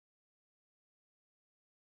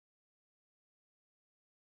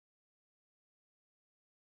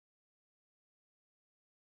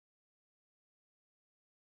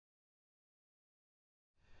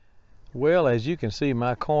Well, as you can see,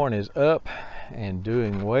 my corn is up and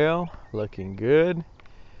doing well, looking good.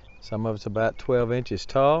 Some of it's about 12 inches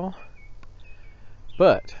tall,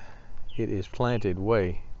 but it is planted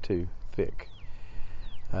way too thick.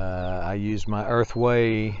 I used my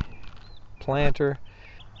Earthway planter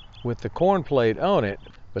with the corn plate on it,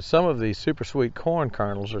 but some of these super sweet corn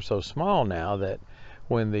kernels are so small now that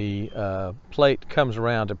when the plate comes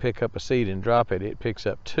around to pick up a seed and drop it, it picks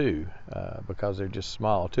up two because they're just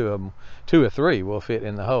small. Two or three will fit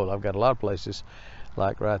in the hole. I've got a lot of places,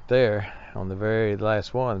 like right there on the very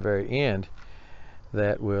last one, very end,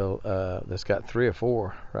 that will that's got 3 or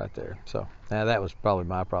 4 right there. So now that was probably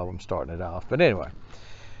my problem starting it off. But anyway,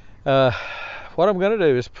 what I'm going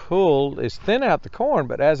to do is thin out the corn,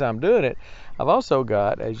 but as I'm doing it, I've also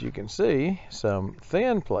got, as you can see, some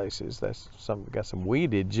thin places. Got some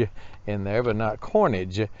weedage in there, but not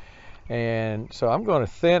cornage. And so I'm going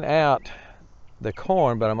to thin out the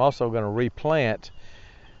corn, but I'm also going to replant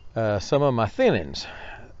some of my thinnings.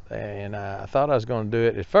 And I thought I was going to do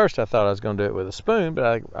it, at first I thought I was going to do it with a spoon,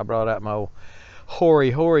 but I brought out my old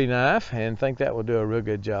hoary knife and think that will do a real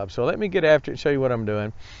good job. So let me get after it and show you what I'm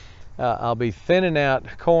doing. I'll be thinning out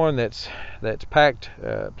corn that's packed,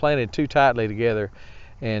 planted too tightly together,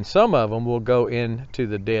 and some of them will go into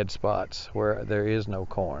the dead spots where there is no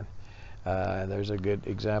corn. And there's a good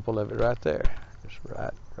example of it right there. Just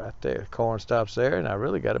right there. Corn stops there, and I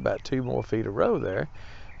really got about 2 more feet of row there,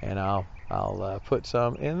 and I'll put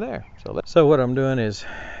some in there. So what I'm doing is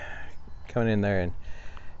coming in there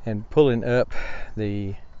and pulling up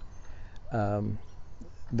the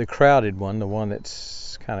crowded one, the one that's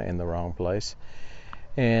kind of in the wrong place,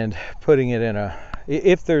 and putting it in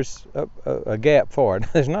if there's a gap for it.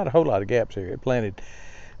 There's not a whole lot of gaps here. It planted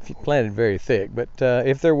very thick, but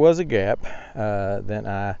if there was a gap, then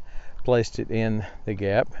I placed it in the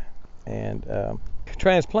gap and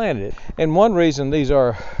transplanted it. And one reason these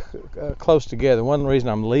are close together, one reason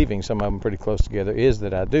I'm leaving some of them pretty close together, is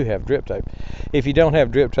that I do have drip tape. If you don't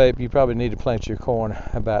have drip tape, you probably need to plant your corn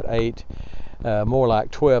about 8, more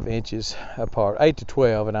like 12 inches apart, 8 to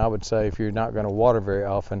 12, and I would say if you're not going to water very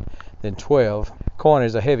often, then 12. Corn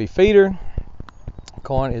is a heavy feeder.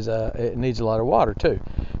 Corn it needs a lot of water too,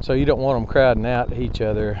 so you don't want them crowding out each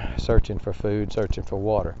other, searching for food, searching for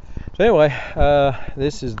water. So anyway,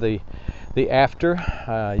 this is the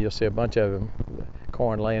after. You'll see a bunch of them,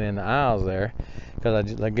 corn laying in the aisles there, because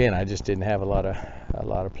I just didn't have a lot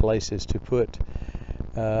of places to put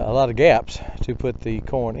a lot of gaps to put the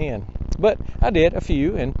corn in. But I did a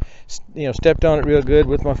few, and stepped on it real good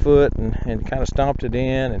with my foot and kind of stomped it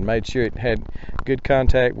in and made sure it had good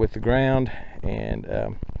contact with the ground. And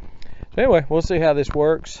so anyway, we'll see how this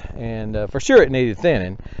works. And for sure it needed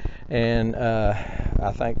thinning, and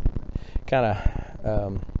I think kind of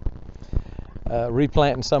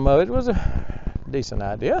replanting some of it was a decent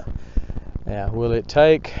idea. Now, will it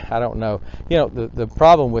take? I don't know. The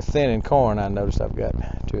problem with thinning corn, I noticed I've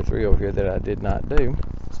got 2 or 3 over here that I did not do.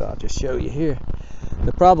 So I'll just show you here.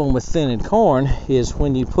 The problem with thinning corn is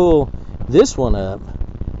when you pull this one up,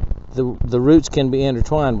 the roots can be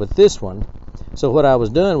intertwined with this one. So what I was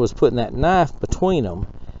doing was putting that knife between them,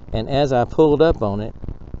 and as I pulled up on it,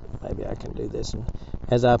 maybe I can do this one.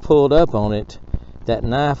 As I pulled up on it, that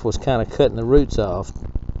knife was kind of cutting the roots off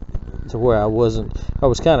to where I was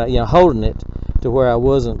kind of holding it to where I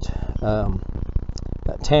wasn't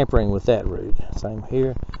tampering with that root. Same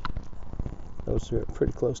here. Those are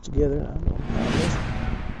pretty close together.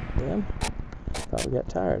 Probably got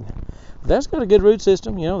tired. But that's got a good root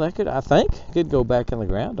system. That could, I think, could go back in the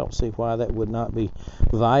ground. Don't see why that would not be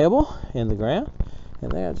viable in the ground.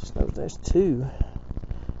 And there, I just noticed there's 2.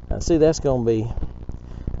 Now, see, that's going to be,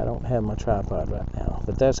 I don't have my tripod right now,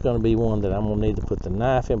 but that's going to be one that I'm going to need to put the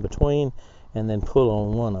knife in between and then pull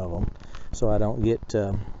on one of them so I don't get,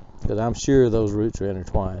 because I'm sure those roots are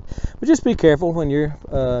intertwined. But just be careful when you're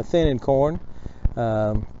thinning corn.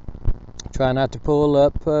 Try not to pull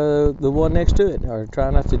up the one next to it, or try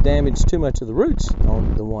not to damage too much of the roots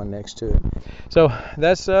on the one next to it. So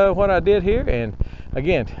that's what I did here, and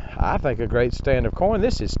again, I think a great stand of corn.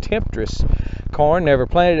 This is Temptress corn. Never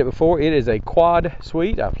planted it before. It is a quad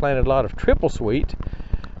sweet. I planted a lot of triple sweet,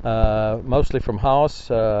 mostly from Haas.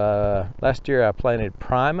 Last year I planted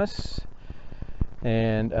Primus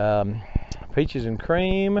and Peaches and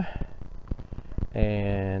Cream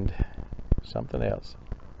and something else.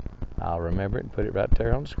 I'll remember it and put it right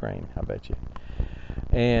there on the screen, I bet you.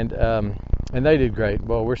 And they did great.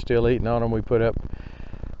 Well, we're still eating on them. We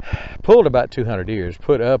pulled about 200 ears,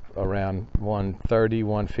 put up around 130,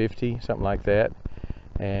 150, something like that.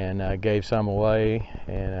 and I gave some away,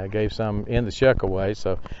 and I gave some in the shuck away,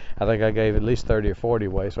 so I think I gave at least 30 or 40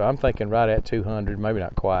 away, so I'm thinking right at 200, maybe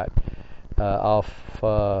not quite, off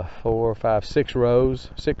 4, 5, 6 rows,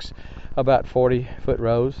 6 about 40-foot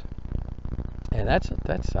rows, and that's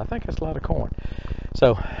I think that's a lot of corn.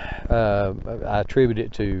 So I attribute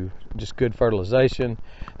it to just good fertilization.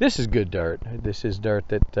 This is good dirt. This is dirt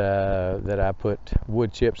that I put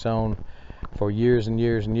wood chips on for years and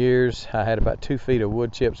years and years. I had about 2 feet of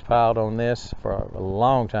wood chips piled on this for a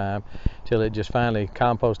long time, till it just finally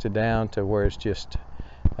composted down to where it's just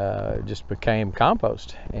became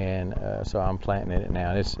compost, and so I'm planting it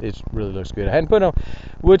now. It really looks good. I hadn't put on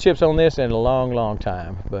wood chips on this in a long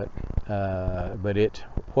time, but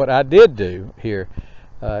what I did do here,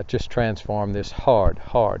 just transform this hard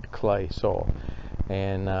clay soil,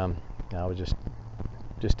 and I was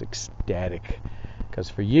just ecstatic, because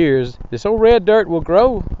for years this old red dirt will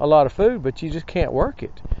grow a lot of food, but you just can't work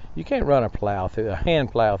it. You can't run a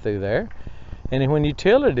hand plow through there, and when you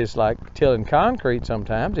till it, it's like tilling concrete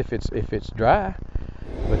sometimes if it's dry.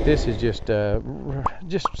 But this is just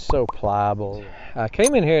so pliable. I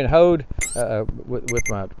came in here and hoed with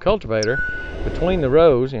my cultivator between the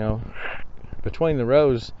rows, between the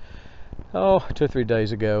rows, 2 or 3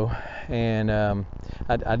 days ago, and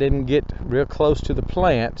I didn't get real close to the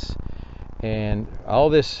plants, and all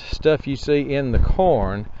this stuff you see in the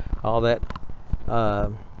corn, all that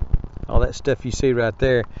stuff you see right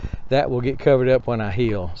there, that will get covered up when I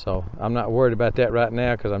heal. So I'm not worried about that right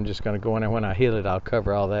now, because I'm just going to go in there when I heal it. I'll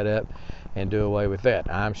cover all that up and do away with that,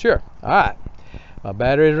 I'm sure. All right, my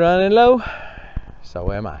battery's running low, so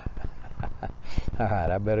am I. All right,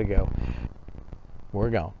 I better go. We're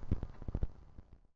gone.